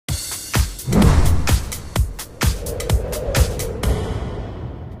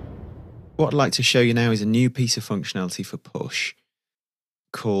what I'd like to show you now is a new piece of functionality for Push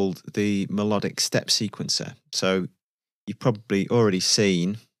called the Melodic step sequencer. So you've probably already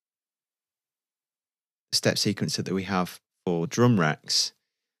seen the step sequencer that we have for drum racks,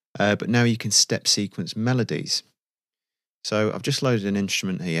 but now you can step sequence melodies. So I've just loaded an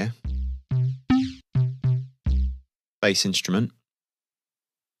instrument here, bass instrument.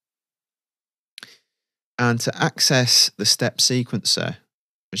 And to access the step sequencer,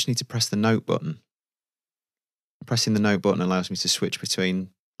 I just need to press the note button. Pressing the note button allows me to switch between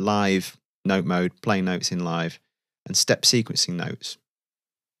live note mode, playing notes in live, and step sequencing notes.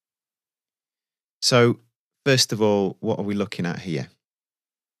 So, first of all, what are we looking at here?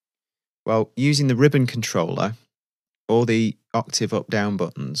 Well, using the ribbon controller or the octave up-down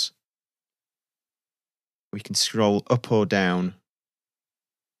buttons, we can scroll up or down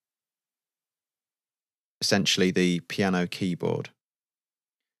essentially the piano keyboard.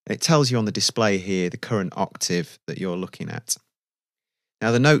 It tells you on the display here the current octave that you're looking at.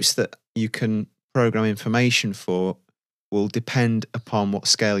 Now, the notes that you can program information for will depend upon what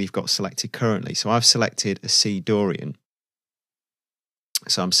scale you've got selected currently. So I've selected a C Dorian.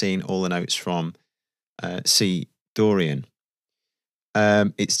 So I'm seeing all the notes from C Dorian.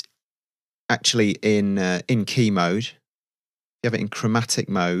 It's actually in key mode. If you have it in chromatic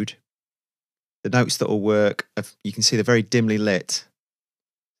mode, the notes that will work, you can see they're very dimly lit.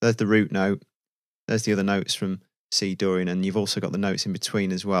 There's the root note, there's the other notes from C Dorian, and you've also got the notes in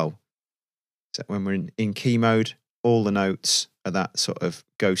between as well. So when we're in key mode, all the notes are that sort of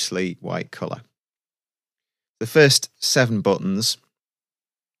ghostly white colour. The first 7 buttons,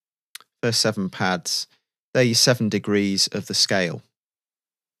 first 7 pads, they're your 7 degrees of the scale.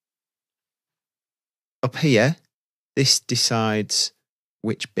 Up here, this decides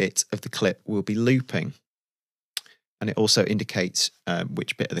which bit of the clip will be looping. And it also indicates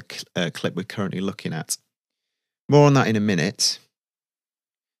which bit of the clip we're currently looking at. More on that in a minute.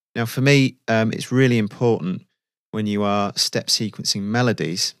 Now, for me, it's really important when you are step sequencing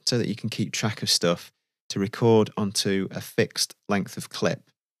melodies so that you can keep track of stuff to record onto a fixed length of clip.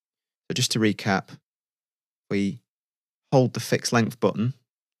 So just to recap, we hold the fixed length button.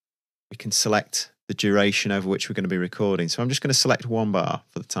 We can select the duration over which we're going to be recording. So I'm just going to select 1 bar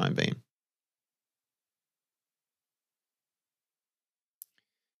for the time being.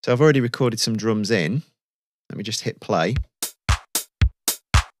 So I've already recorded some drums in. Let me just hit play.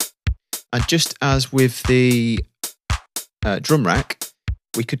 And just as with the drum rack,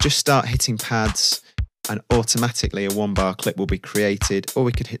 we could just start hitting pads and automatically a 1 bar clip will be created, or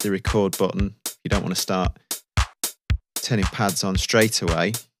we could hit the record button if you don't want to start turning pads on straight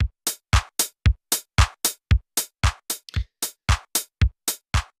away.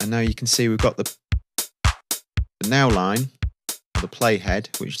 And now you can see we've got the now line, the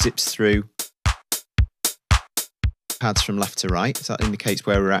playhead, which zips through pads from left to right. So that indicates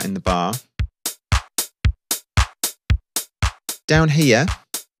where we're at in the bar. Down here,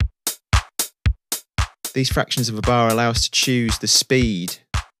 these fractions of a bar allow us to choose the speed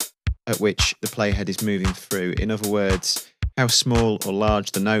at which the playhead is moving through. In other words, how small or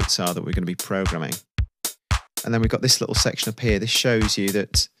large the notes are that we're going to be programming. And then we've got this little section up here. This shows you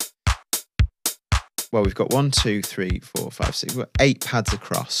that, well, we've got 1, 2, 3, 4, 5, 6, we've got 8 pads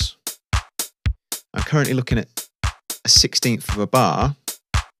across. I'm currently looking at a 1/16 of a bar.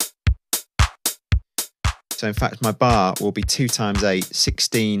 So in fact, my bar will be 2 times 8,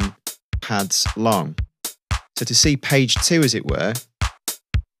 16 pads long. So to see page 2, as it were,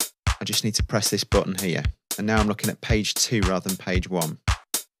 I just need to press this button here. And now I'm looking at page 2 rather than page 1.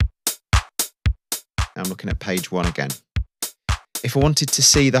 Now I'm looking at page 1 again. If I wanted to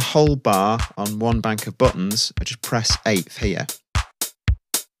see the whole bar on 1 bank of buttons, I just press 8th here.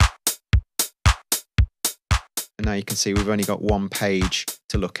 And now you can see we've only got 1 page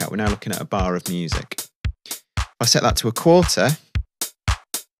to look at. We're now looking at a bar of music. If I set that to a quarter,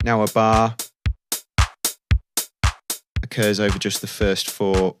 now a bar occurs over just the first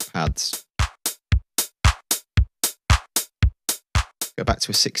 4 pads. Go back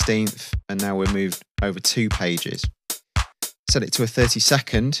to a 1/16, and now we're moved over 2 pages. Set it to a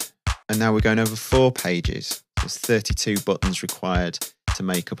 32nd, and now we're going over 4 pages. There's 32 buttons required to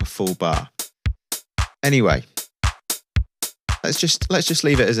make up a full bar. Anyway, let's just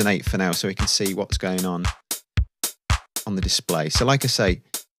leave it as an 8 for now so we can see what's going on the display. So like I say,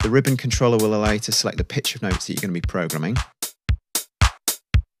 the ribbon controller will allow you to select the pitch of notes that you're going to be programming.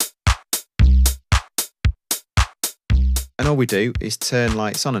 And all we do is turn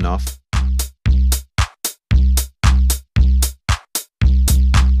lights on and off.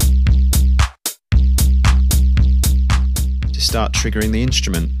 To start triggering the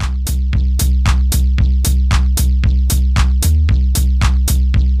instrument.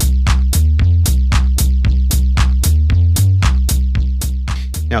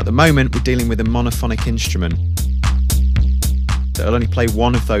 Now at the moment we're dealing with a monophonic instrument that will only play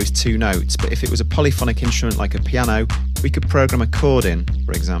one of those two notes, but if it was a polyphonic instrument like a piano, we could program a chord in,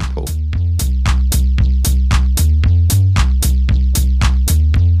 for example.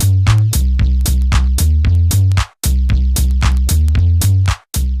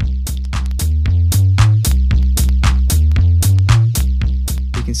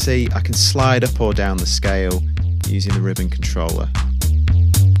 You can see I can slide up or down the scale using the ribbon controller.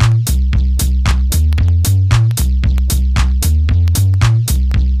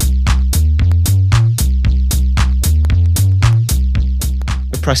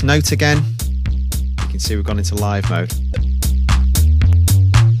 Press note again, you can see we've gone into live mode.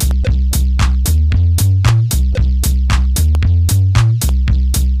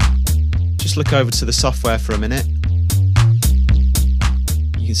 Just look over to the software for a minute.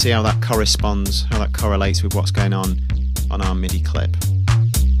 You can see how that corresponds, how that correlates with what's going on our MIDI clip.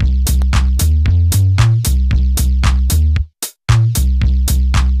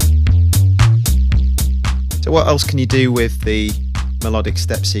 So what else can you do with the melodic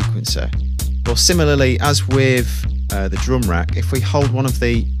step sequencer? Well, similarly as with the drum rack, if we hold one of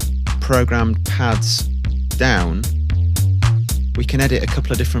the programmed pads down, we can edit a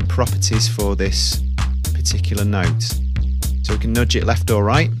couple of different properties for this particular note. So we can nudge it left or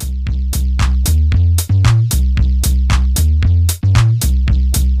right.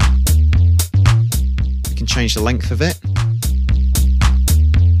 We can change the length of it.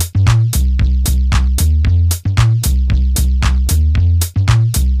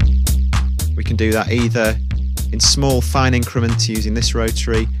 We can do that either in small fine increments using this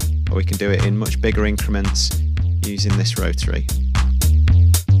rotary, or we can do it in much bigger increments using this rotary.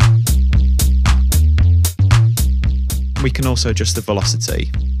 We can also adjust the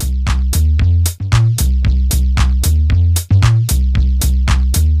velocity.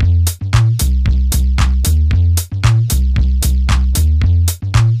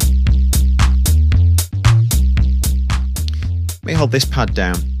 Let me hold this pad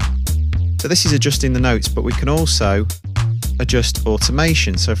down. So this is adjusting the notes, but we can also adjust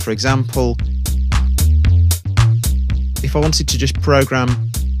automation. So for example, if I wanted to just program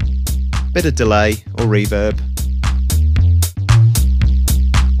a bit of delay or reverb,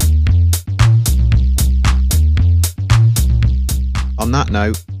 on that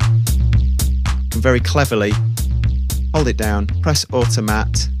note, I can very cleverly hold it down, press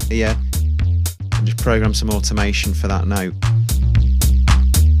Automat here, and just program some automation for that note.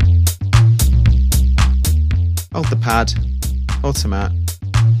 Hold the pad, Automat.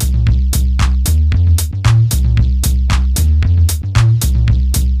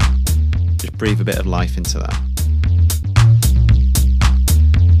 Just breathe a bit of life into that.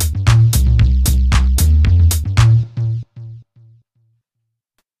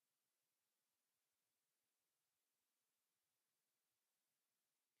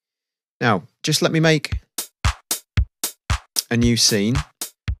 Now, just let me make a new scene.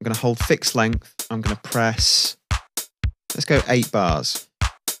 I'm going to hold fixed length. I'm going to press, let's go 8 bars.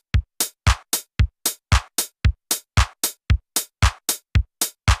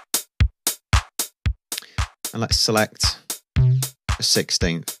 And let's select a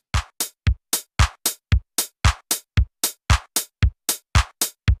 16th.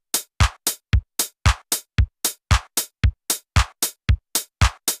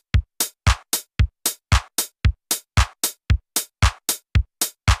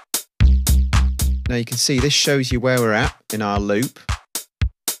 Now you can see this shows you where we're at in our loop.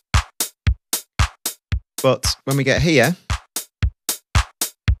 But when we get here,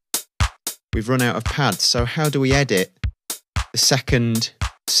 we've run out of pads. So how do we edit the second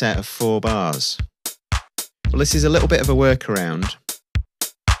set of 4 bars? Well, this is a little bit of a workaround.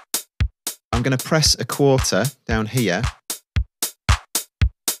 I'm going to press a quarter down here.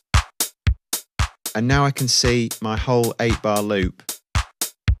 And now I can see my whole 8-bar loop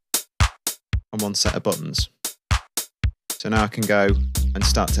on one set of buttons. So now I can go and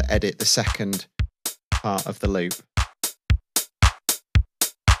start to edit the second part of the loop.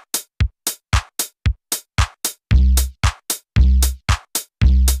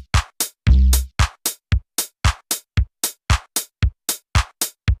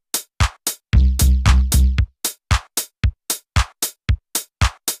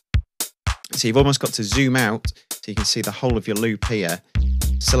 So you've almost got to zoom out so you can see the whole of your loop here.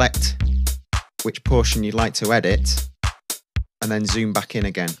 Select which portion you'd like to edit, and then zoom back in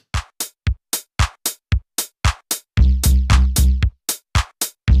again.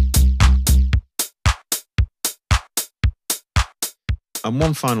 And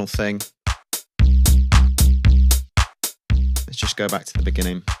one final thing, Let's just go back to the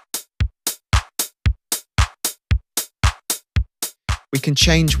beginning. We can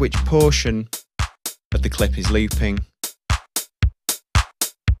change which portion of the clip is looping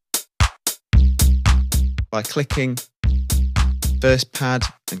by clicking first pad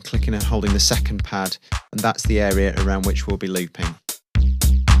and clicking and holding the second pad, and that's the area around which we'll be looping.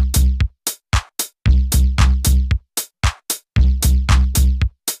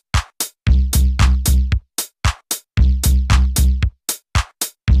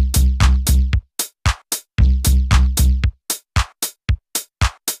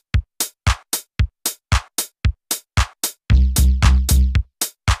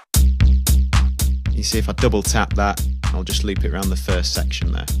 You see if I double tap that, I'll just loop it around the first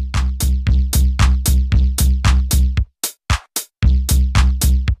section there.